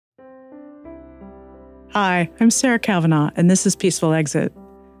Hi, I'm Sarah Kavanaugh, and this is Peaceful Exit.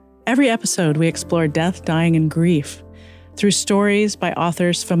 Every episode, we explore death, dying, and grief through stories by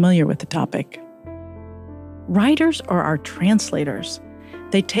authors familiar with the topic. Writers are our translators.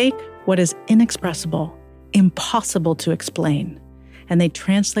 They take what is inexpressible, impossible to explain, and they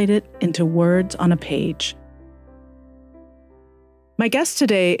translate it into words on a page. My guest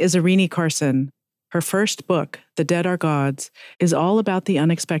today is Eirinie Carson. Her first book, The Dead Are Gods, is all about the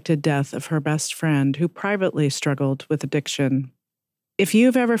unexpected death of her best friend who privately struggled with addiction. If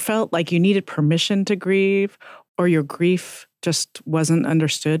you've ever felt like you needed permission to grieve or your grief just wasn't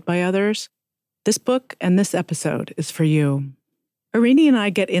understood by others, this book and this episode is for you. Eirinie and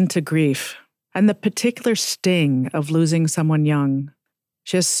I get into grief and the particular sting of losing someone young.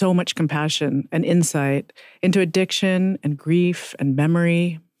 She has so much compassion and insight into addiction and grief and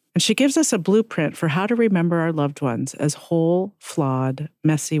memory. And she gives us a blueprint for how to remember our loved ones as whole, flawed,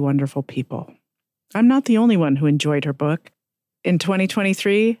 messy, wonderful people. I'm not the only one who enjoyed her book. In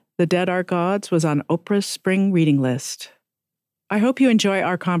 2023, The Dead Are Gods was on Oprah's spring reading list. I hope you enjoy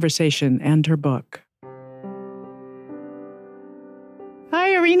our conversation and her book. Hi,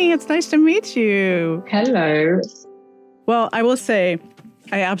 Eirinie. It's nice to meet you. Hello. Well, I will say,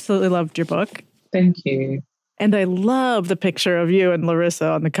 I absolutely loved your book. Thank you. And I love the picture of you and Larissa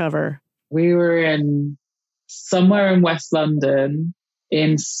on the cover. We were in somewhere in West London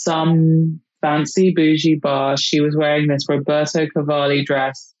in some fancy bougie bar. She was wearing this Roberto Cavalli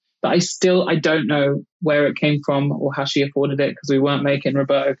dress that I don't know where it came from or how she afforded it because we weren't making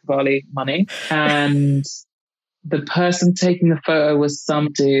Roberto Cavalli money. And the person taking the photo was some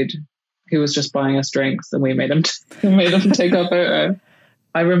dude who was just buying us drinks, and we made him take our photo.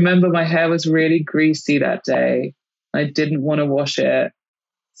 I remember my hair was really greasy that day. I didn't want to wash it,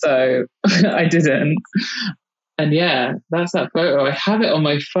 so I didn't. And yeah, that's that photo. I have it on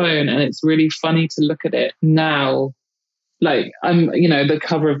my phone, and it's really funny to look at it now. Like the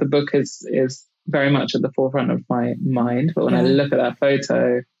cover of the book is very much at the forefront of my mind. But when I look at that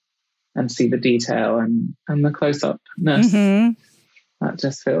photo and see the detail and the close-upness, that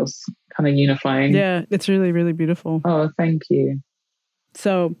just feels kind of unifying. Yeah, it's really, really beautiful. Oh, thank you.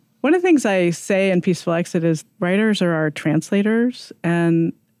 So one of the things I say in Peaceful Exit is writers are our translators.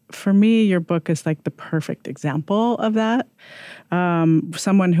 And for me, your book is like the perfect example of that.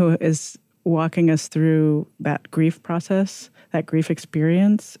 Someone who is walking us through that grief process, that grief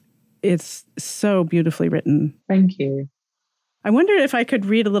experience. It's so beautifully written. Thank you. I wondered if I could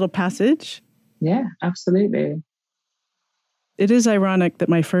read a little passage. Yeah, absolutely. It is ironic that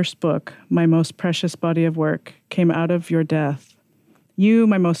my first book, my most precious body of work, came out of your death. You,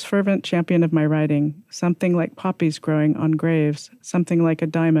 my most fervent champion of my writing, something like poppies growing on graves, something like a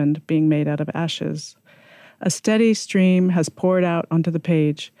diamond being made out of ashes. A steady stream has poured out onto the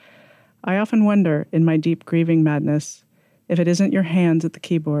page. I often wonder, in my deep grieving madness, if it isn't your hands at the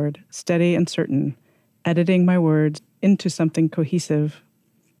keyboard, steady and certain, editing my words into something cohesive,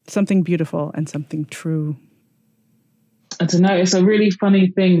 something beautiful and something true. I don't know, it's a really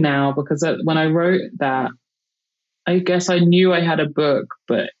funny thing now because when I wrote that, I guess I knew I had a book,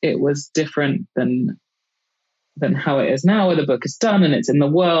 but it was different than how it is now, where the book is done and it's in the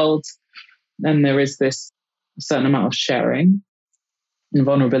world. And there is this certain amount of sharing and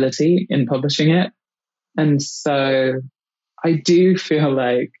vulnerability in publishing it. And so I do feel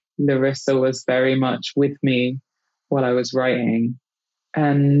like Larissa was very much with me while I was writing,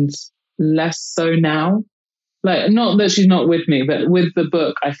 and less so now. Like, not that she's not with me, but with the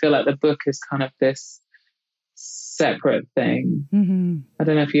book, I feel like the book is kind of this separate thing. I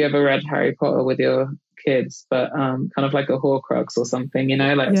don't know if you ever read Harry Potter with your kids, but kind of like a Horcrux or something,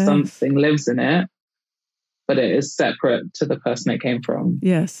 something lives in it, but it is separate to the person it came from.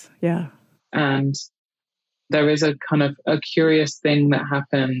 Yes, yeah. And there is a kind of a curious thing that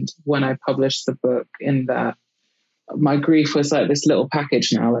happened when I published the book, in that my grief was like this little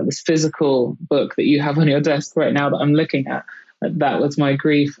package now, like this physical book that you have on your desk right now that I'm looking at. That was my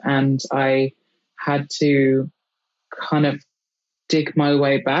grief, and I had to kind of dig my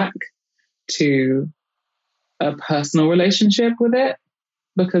way back to a personal relationship with it,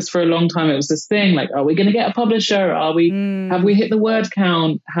 because for a long time it was this thing like, are we going to get a publisher? Have we hit the word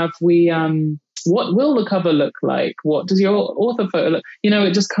count? Have we what will the cover look like? What does your author photo look?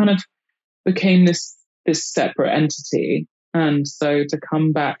 It just kind of became this separate entity. And so to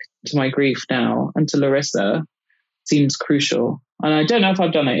come back to my grief now and to Larissa seems crucial. And I don't know if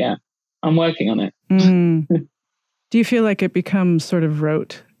I've done it yet. I'm working on it. Do you feel like it becomes sort of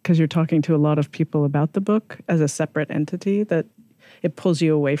rote because you're talking to a lot of people about the book as a separate entity, that it pulls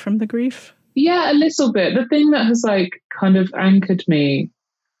you away from the grief? Yeah, a little bit. The thing that has kind of anchored me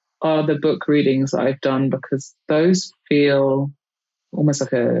are the book readings that I've done, because those feel almost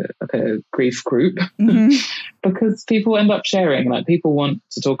like a grief group. Mm-hmm. Because people end up sharing, like people want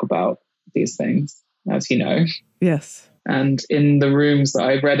to talk about these things, as you know. Yes. And in the rooms that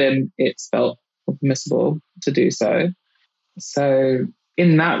I've read in, it's felt permissible to do so. So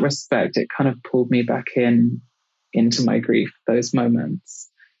in that respect, it kind of pulled me back into my grief, those moments.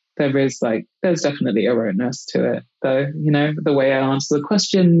 There's definitely a rawness to it, though, you know, the way I answer the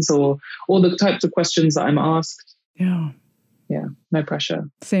questions or the types of questions that I'm asked. Yeah. Yeah, no pressure.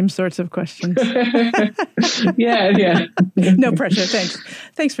 Same sorts of questions. Yeah. No pressure.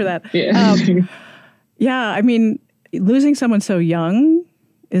 Thanks for that. Yeah. Yeah, I mean, losing someone so young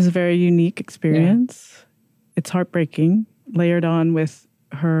is a very unique experience. Yeah. It's heartbreaking, layered on with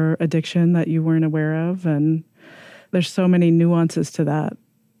her addiction that you weren't aware of. And there's so many nuances to that.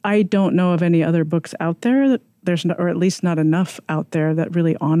 I don't know of any other books out there that or at least not enough out there that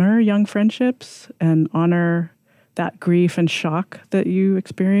really honor young friendships and honor that grief and shock that you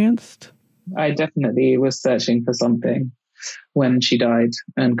experienced. I definitely was searching for something when she died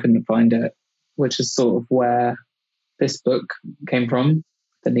and couldn't find it, which is sort of where this book came from,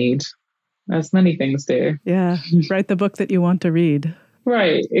 the need, as many things do. Yeah, write the book that you want to read.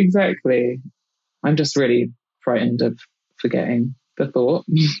 Right, exactly. I'm just really frightened of forgetting the thought,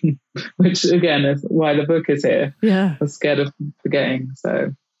 which again is why the book is here. Yeah. I'm scared of forgetting,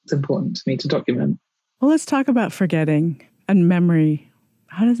 so it's important to me to document. Well, let's talk about forgetting and memory.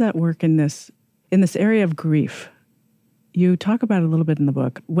 How does that work in this area of grief? You talk about it a little bit in the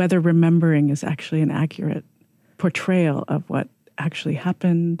book, whether remembering is actually an accurate portrayal of what actually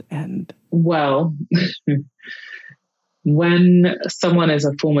happened. And well, when someone is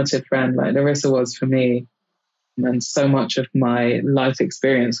a formative friend, like Larissa was for me, and so much of my life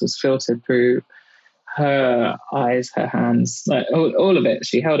experience was filtered through her eyes, her hands, like all of it.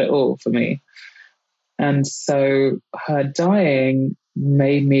 She held it all for me. And so her dying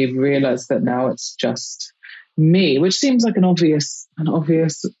made me realize that now it's just me, which seems like an obvious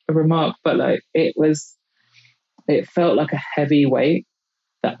remark, but like it felt like a heavy weight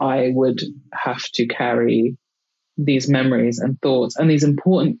that I would have to carry these memories and thoughts and these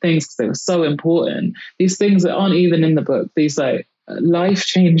important things, because they were so important. These things that aren't even in the book, these like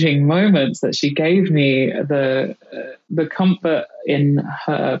life-changing moments that she gave me, the comfort in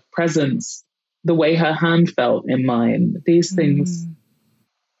her presence, the way her hand felt in mine, these things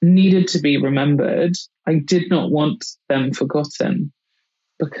needed to be remembered. I did not want them forgotten,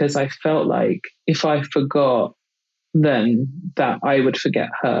 because I felt like if I forgot, then that I would forget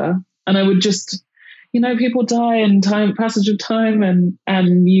her. And I would just, you know, people die in passage of time,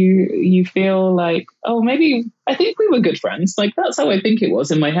 and you feel like, oh, maybe I think we were good friends. Like that's how I think it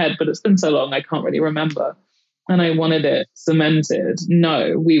was in my head, but it's been so long I can't really remember. And I wanted it cemented.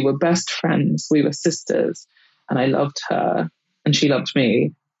 No, we were best friends. We were sisters, and I loved her and she loved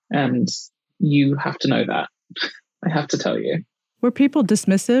me. And you have to know that. I have to tell you. Were people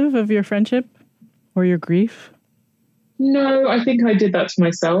dismissive of your friendship or your grief? No, I think I did that to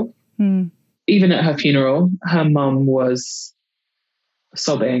myself. Even at her funeral, her mum was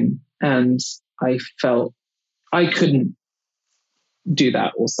sobbing, and I felt I couldn't do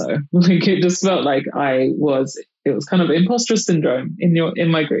that also. Like it just felt like it was kind of imposter syndrome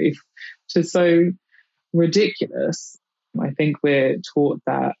in my grief, which is so ridiculous. I think we're taught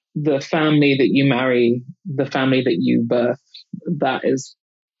that the family that you marry, the family that you birth, that is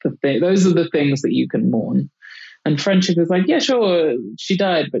the thing. Those are the things that you can mourn. And friendship is like, yeah, sure, she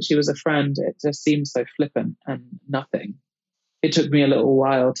died, but she was a friend. It just seems so flippant and nothing. It took me a little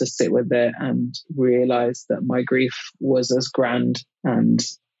while to sit with it and realize that my grief was as grand and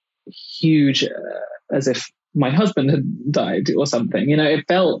huge as if my husband had died or something. You know, it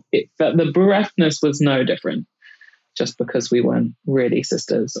felt the bereftness was no different, just because we weren't really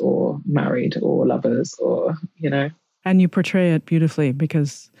sisters or married or lovers or, you know. And you portray it beautifully,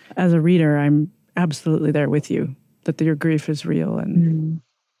 because as a reader, I'm absolutely there with you, that your grief is real. And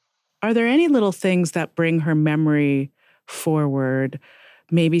are there any little things that bring her memory forward?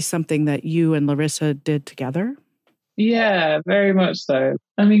 Maybe something that you and Larissa did together? Yeah, very much so.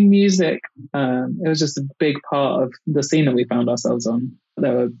 I mean, music, it was just a big part of the scene that we found ourselves on.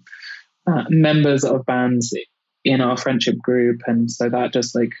 There were members of bands in our friendship group, and so that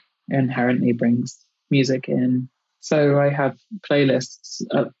just like inherently brings music in. So I have playlists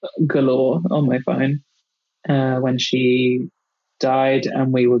galore on my phone. When she died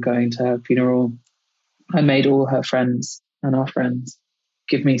and we were going to her funeral, I made all her friends and our friends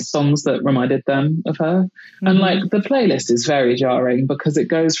give me songs that reminded them of her. And like the playlist is very jarring, because it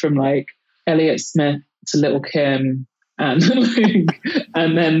goes from like Elliott Smith to Little Kim And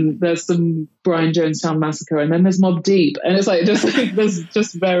and then there's some Brian Jonestown Massacre, and then there's Mobb Deep, and it's like there's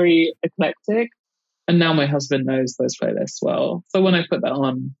just very eclectic. And now my husband knows those playlists well, so when I put that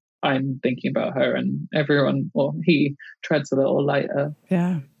on, I'm thinking about her and everyone. Well, he treads a little lighter.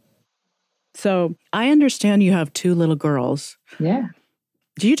 Yeah. So I understand you have 2 little girls. Yeah.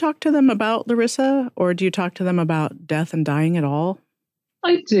 Do you talk to them about Larissa, or do you talk to them about death and dying at all?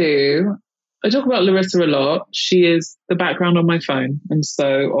 I do. I talk about Larissa a lot. She is the background on my phone. And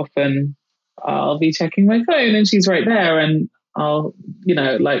so often I'll be checking my phone and she's right there. And I'll,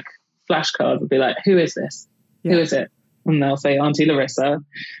 like flashcards will be like, who is this? Yeah. Who is it? And they'll say, Auntie Larissa.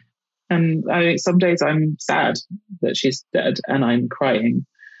 And some days I'm sad that she's dead and I'm crying.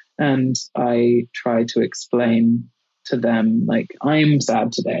 And I try to explain to them, like, I'm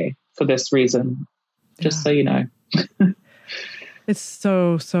sad today for this reason, just so you know. It's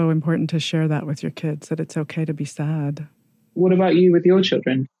so, so important to share that with your kids, that it's okay to be sad. What about you with your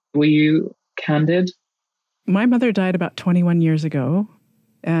children? Were you candid? My mother died about 21 years ago,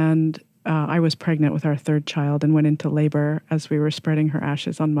 and I was pregnant with our 3rd child and went into labor as we were spreading her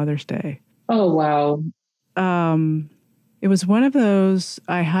ashes on Mother's Day. Oh, wow. It was one of those,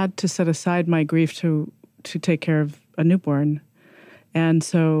 I had to set aside my grief to take care of a newborn. And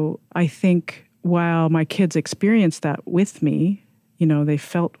so I think while my kids experienced that with me, they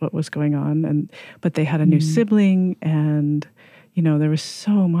felt what was going on, but they had a new sibling, and, there was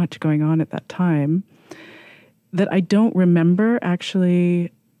so much going on at that time that I don't remember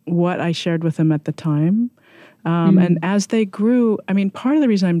actually what I shared with them at the time. And as they grew, part of the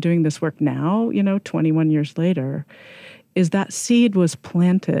reason I'm doing this work now, 21 years later, is that seed was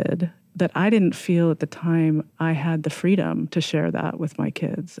planted that I didn't feel at the time I had the freedom to share that with my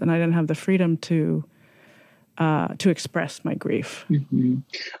kids. And I didn't have the freedom to express my grief. Mm-hmm.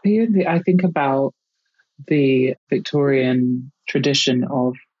 I think about the Victorian tradition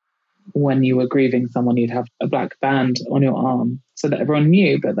of when you were grieving someone, you'd have a black band on your arm so that everyone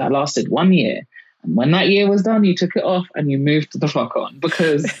knew, but that lasted 1 year. And when that year was done, you took it off and you moved the fuck on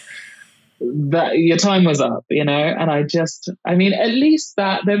because that your time was up, And at least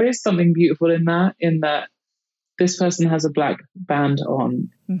that there is something beautiful in that this person has a black band on.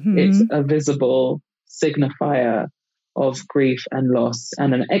 Mm-hmm. It's a visible signifier of grief and loss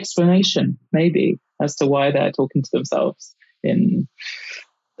and an explanation maybe as to why they're talking to themselves in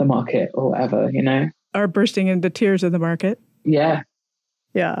the market or whatever, Are bursting into tears in the market. Yeah.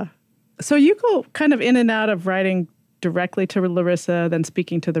 Yeah. So you go kind of in and out of writing directly to Larissa, then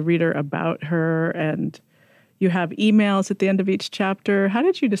speaking to the reader about her, and you have emails at the end of each chapter. How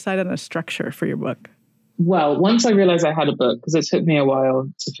did you decide on a structure for your book? Well, once I realized I had a book, because it took me a while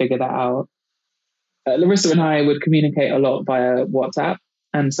to figure that out, Larissa and I would communicate a lot via WhatsApp.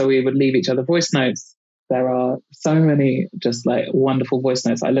 And so we would leave each other voice notes. There are so many just like wonderful voice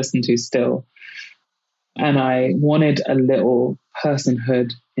notes I listen to still. And I wanted a little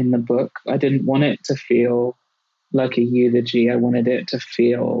personhood in the book. I didn't want it to feel like a eulogy. I wanted it to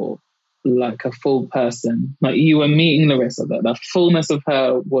feel like a full person. Like you were meeting Larissa, that the fullness of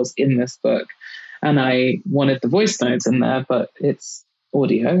her was in this book. And I wanted the voice notes in there, but it's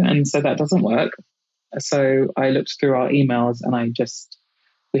audio. And so that doesn't work. So I looked through our emails and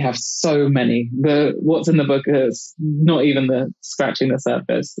we have so many. What's in the book is not even scratching the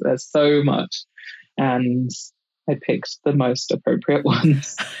surface. There's so much. And I picked the most appropriate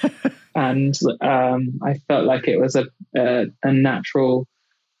ones. And I felt like it was a natural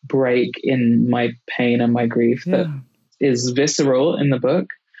break in my pain and my grief that is visceral in the book.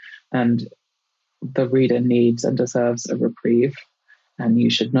 And the reader needs and deserves a reprieve. And you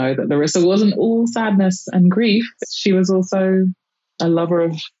should know that Larissa wasn't all sadness and grief. She was also a lover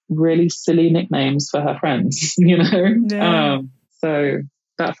of really silly nicknames for her friends, Yeah. So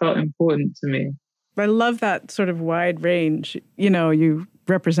that felt important to me. I love that sort of wide range. You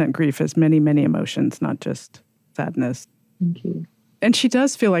represent grief as many, many emotions, not just sadness. Thank you. And she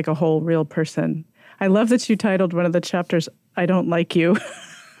does feel like a whole real person. I love that you titled one of the chapters, I Don't Like You.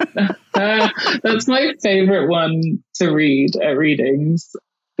 That's my favorite one to read at readings.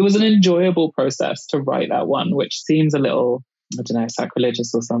 It was an enjoyable process to write that one, which seems a little,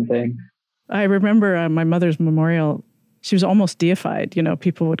 sacrilegious or something. I remember my mother's memorial. She was almost deified.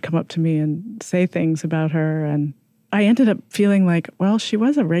 People would come up to me and say things about her. And I ended up feeling like, well, she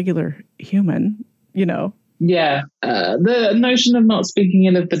was a regular human, Yeah. The notion of not speaking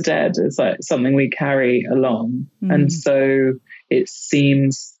ill of the dead is like something we carry along. Mm. And so it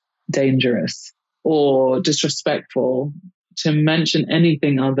seems dangerous or disrespectful to mention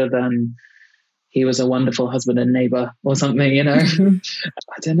anything other than he was a wonderful husband and neighbor or something, you know.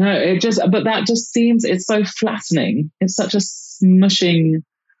 I don't know. But that just seems, it's so flattening. It's such a smushing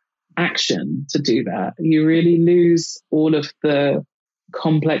action to do that. You really lose all of the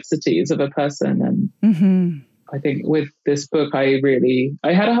complexities of a person. And I think with this book, I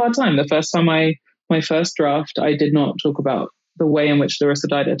had a hard time. The first time my first draft, I did not talk about the way in which Larissa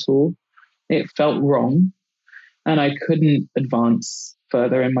died at all. It felt wrong, and I couldn't advance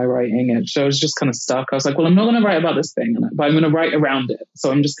further in my writing. So I was just kind of stuck. I was like, well, I'm not going to write about this thing, but I'm going to write around it.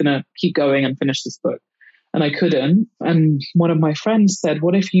 So I'm just going to keep going and finish this book. And I couldn't. And one of my friends said,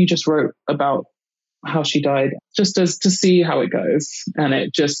 what if you just wrote about how she died, just as to see how it goes? And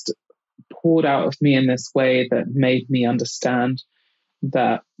it just poured out of me in this way that made me understand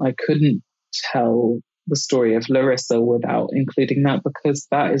that I couldn't tell the story of Larissa without including that, because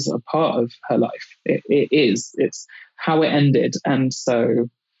that is a part of her life. It's how it ended. And so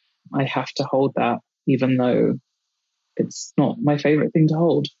I have to hold that, even though it's not my favorite thing to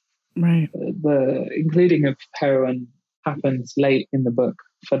hold. Right. The including of heroin happens late in the book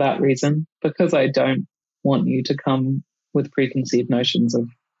for that reason, because I don't want you to come with preconceived notions of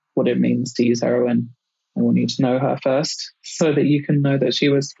what it means to use heroin. I want you to know her first so that you can know that she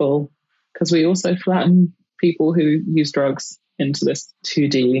was full, because we also flatten people who use drugs into this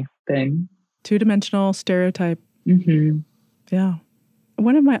 2D thing. Two-dimensional stereotype. Mm-hmm. Yeah.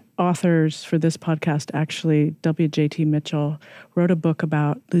 One of my authors for this podcast, actually, W.J.T. Mitchell, wrote a book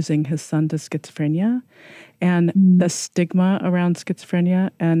about losing his son to schizophrenia and the stigma around schizophrenia,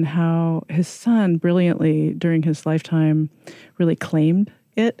 and how his son brilliantly during his lifetime really claimed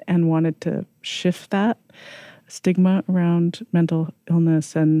it and wanted to shift that stigma around mental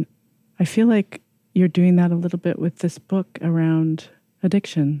illness. And I feel like you're doing that a little bit with this book around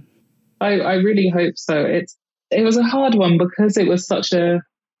addiction. I really hope so. It was a hard one because I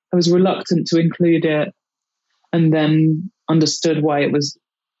was reluctant to include it, and then understood why it was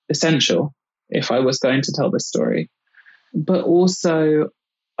essential if I was going to tell this story. But also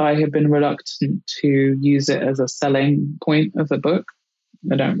I have been reluctant to use it as a selling point of the book.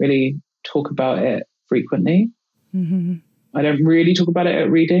 I don't really talk about it frequently. Mm-hmm. I don't really talk about it at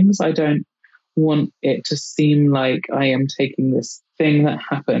readings. I don't want it to seem like I am taking this thing that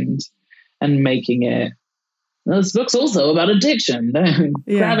happened and making it, this book's also about addiction.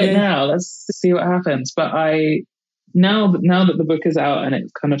 Grab it now. Let's see what happens. But now that the book is out and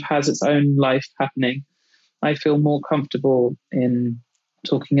it kind of has its own life happening, I feel more comfortable in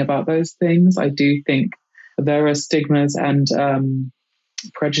talking about those things. I do think there are stigmas and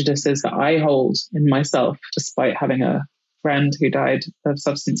prejudices that I hold in myself, despite having a friend who died of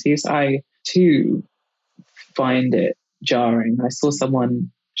substance use. I too find it jarring. I saw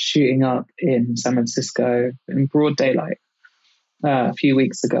someone shooting up in San Francisco in broad daylight a few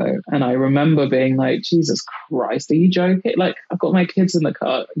weeks ago, and I remember being like, Jesus Christ, are you joking? Like, I've got my kids in the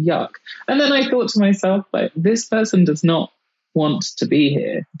car, yuck. And then I thought to myself, like, this person does not want to be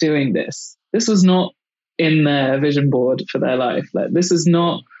here doing this. This was not in their vision board for their life. Like, this is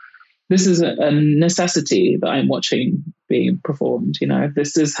a necessity that I'm watching being performed. You know,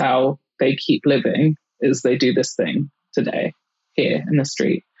 this is how they keep living, is they do this thing today here in the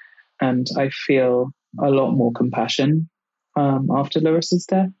street. And I feel a lot more compassion after Larissa's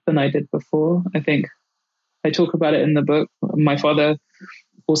death than I did before. I think I talk about it in the book. My father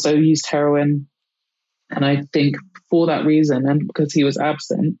also used heroin, and I think for that reason, and because he was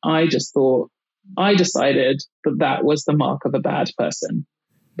absent, I decided that was the mark of a bad person,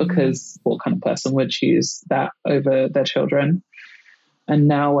 because what kind of person would choose that over their children? And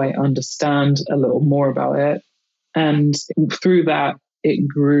now I understand a little more about it. And through that, it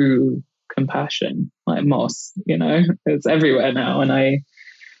grew compassion like moss, you know, it's everywhere now. And I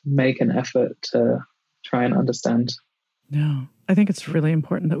make an effort to try and understand. No, I think it's really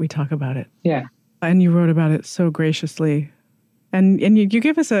important that we talk about it. Yeah. And you wrote about it so graciously. And you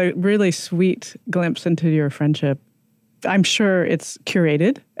give us a really sweet glimpse into your friendship. I'm sure it's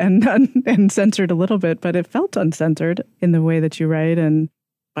curated and censored a little bit, but it felt uncensored in the way that you write. And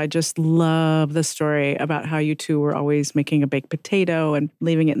I just love the story about how you two were always making a baked potato and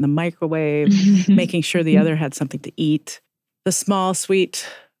leaving it in the microwave, making sure the other had something to eat. The small, sweet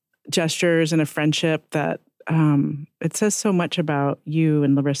gestures and a friendship that it says so much about you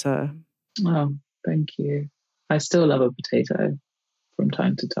and Larissa. Oh, thank you. I still love a potato from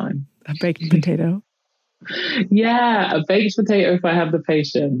time to time. A baked potato? Yeah, a baked potato if I have the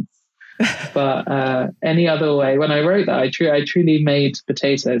patience. But any other way, when I wrote that, I truly made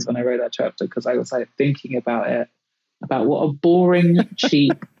potatoes when I wrote that chapter, because I was like thinking about it, about what a boring,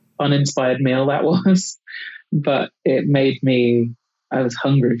 cheap, uninspired meal that was. But it made me, I was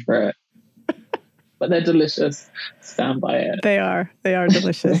hungry for it. but they're delicious. Stand by it. They are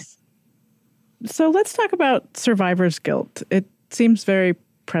delicious. So let's talk about survivor's guilt. It seems very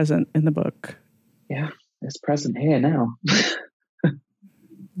present in the book. Yeah, it's present here now.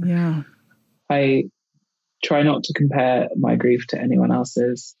 Yeah. I try not to compare my grief to anyone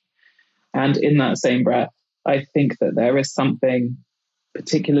else's. And in that same breath, I think that there is something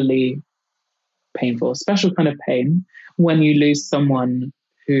particularly painful, special kind of pain when you lose someone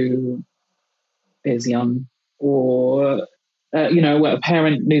who is young, or a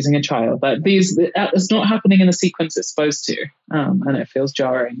parent losing a child. Like it's not happening in the sequence it's supposed to, and it feels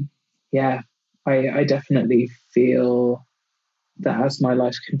jarring. Yeah, I definitely feel that as my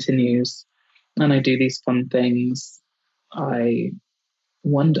life continues and I do these fun things, I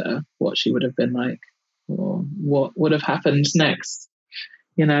wonder what she would have been like, or what would have happened next.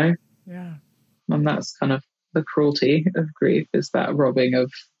 Yeah. And that's kind of the cruelty of grief, is that robbing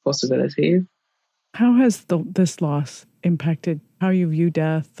of possibilities. How has this loss impacted how you view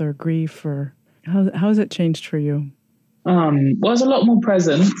death or grief, or how has it changed for you? Well, it's a lot more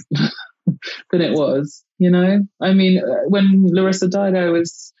present than it was, I mean, when Larissa died, I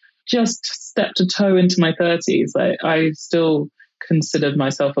was just stepped a toe into my 30s. I still considered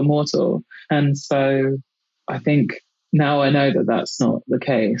myself immortal. And so I think now I know that that's not the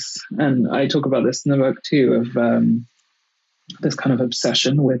case. And I talk about this in the book too, of this kind of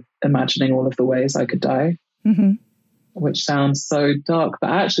obsession with imagining all of the ways I could die, which sounds so dark, but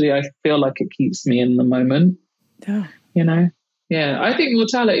actually I feel like it keeps me in the moment. Yeah. Yeah, I think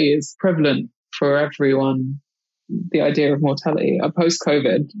mortality is prevalent for everyone. The idea of mortality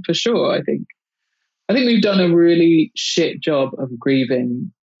post-COVID, for sure. I think we've done a really shit job of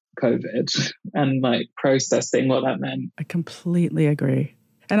grieving COVID and processing what that meant. I completely agree.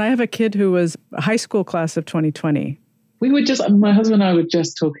 And I have a kid who was a high school class of 2020. My husband and I were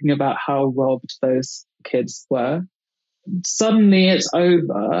just talking about how robbed those kids were. Suddenly it's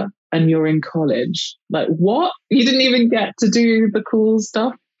over and you're in college. Like, what? You didn't even get to do the cool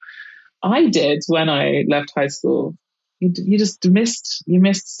stuff? I did when I left high school. You just missed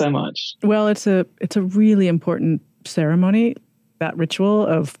so much. Well, it's a really important ceremony, that ritual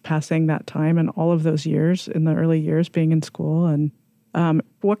of passing that time and all of those years in the early years being in school. And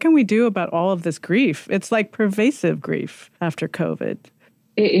what can we do about all of this grief? It's like pervasive grief after COVID.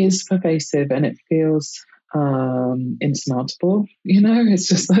 It is pervasive and it feels insurmountable. It's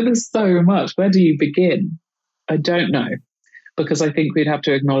just there's so much. Where do you begin? I don't know, because I think we'd have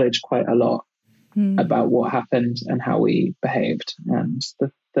to acknowledge quite a lot about what happened and how we behaved and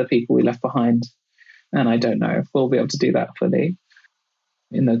the people we left behind. And I don't know if we'll be able to do that fully.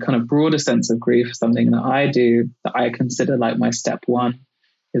 In the kind of broader sense of grief, something that I do that I consider like my step one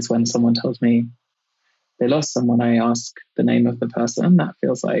is when someone tells me they lost someone, I ask the name of the person. That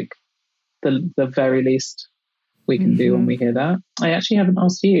feels like the very least we can do when we hear that. I actually haven't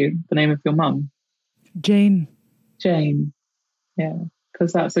asked you the name of your mum. Jane. Yeah,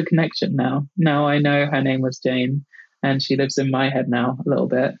 because that's a connection now. Now I know her name was Jane, and she lives in my head now a little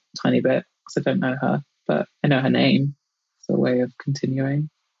bit, tiny bit, because I don't know her, but I know her name. It's a way of continuing.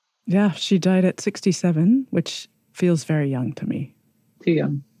 Yeah, she died at 67, which feels very young to me.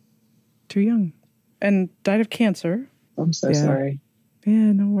 Too young. And died of cancer. I'm so sorry.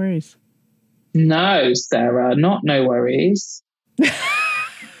 Yeah, no worries. No, Sarah, not no worries.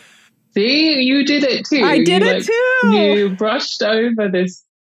 See, you did it too. I did it too. You brushed over this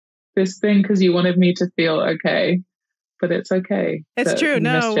thing because you wanted me to feel okay, but it's okay. It's true.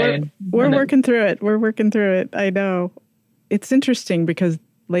 No, we're working through it. We're working through it. I know. It's interesting because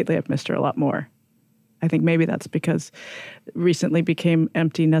lately I've missed her a lot more. I think maybe that's because recently became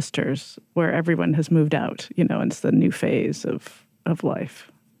empty nesters where everyone has moved out, and it's the new phase of life.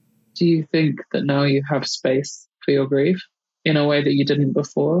 Do you think that now you have space for your grief in a way that you didn't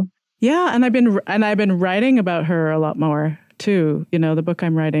before? Yeah, and I've been writing about her a lot more too. The book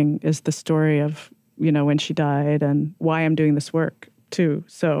I'm writing is the story of, when she died and why I'm doing this work too.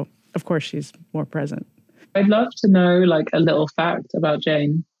 So, of course, she's more present. I'd love to know a little fact about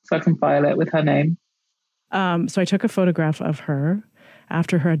Jane so I can file it with her name. So I took a photograph of her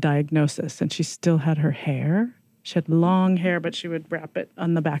after her diagnosis, and she still had her hair. She had long hair, but she would wrap it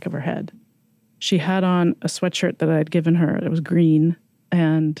on the back of her head. She had on a sweatshirt that I had given her. It was green.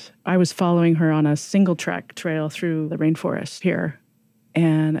 And I was following her on a single track trail through the rainforest here.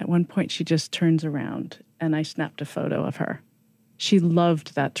 And at one point she just turns around and I snapped a photo of her. She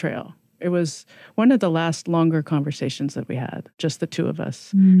loved that trail. It was one of the last longer conversations that we had, just the two of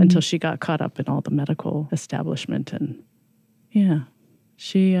us, until she got caught up in all the medical establishment. And yeah,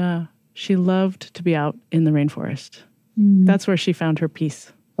 she loved to be out in the rainforest. That's where she found her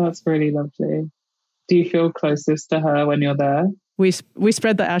peace. That's really lovely. Do you feel closest to her when you're there? We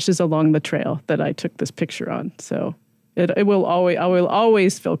spread the ashes along the trail that I took this picture on. So I will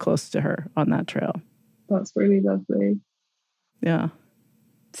always feel close to her on that trail. That's really lovely. Yeah.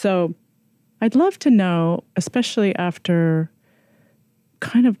 So I'd love to know, especially after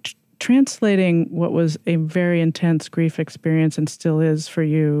kind of translating what was a very intense grief experience and still is for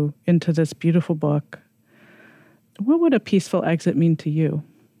you into this beautiful book, what would a peaceful exit mean to you?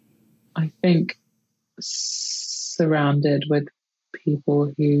 I think surrounded with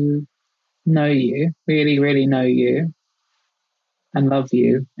people who know you, really, really know you, and love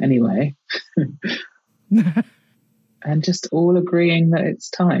you anyway. And just all agreeing that it's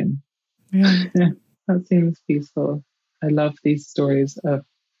time. Yeah. That seems peaceful. I love these stories of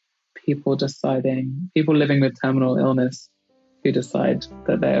people living with terminal illness who decide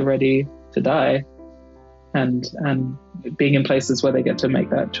that they're ready to die and being in places where they get to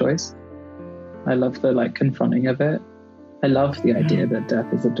make that choice. I love the confronting of it. I love the idea that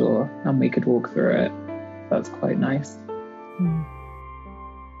death is a door and we could walk through it. That's quite nice.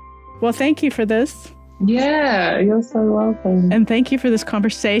 Well, thank you for this. Yeah, you're so welcome. And thank you for this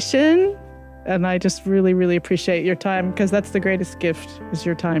conversation. And I just really, really appreciate your time, because that's the greatest gift is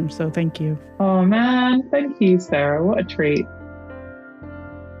your time. So thank you. Oh, man. Thank you, Sarah. What a treat.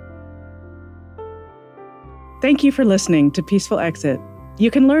 Thank you for listening to Peaceful Exit. You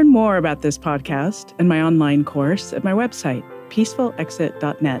can learn more about this podcast and my online course at my website,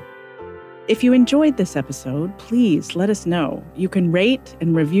 peacefulexit.net. If you enjoyed this episode, please let us know. You can rate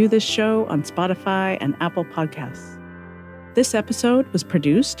and review this show on Spotify and Apple Podcasts. This episode was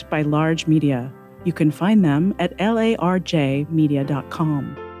produced by Large Media. You can find them at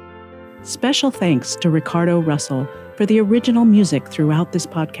larjmedia.com. Special thanks to Ricardo Russell for the original music throughout this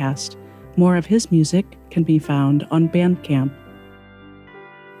podcast. More of his music can be found on Bandcamp.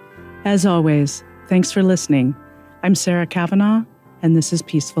 As always, thanks for listening. I'm Sarah Kavanaugh, and this is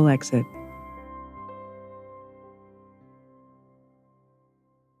Peaceful Exit.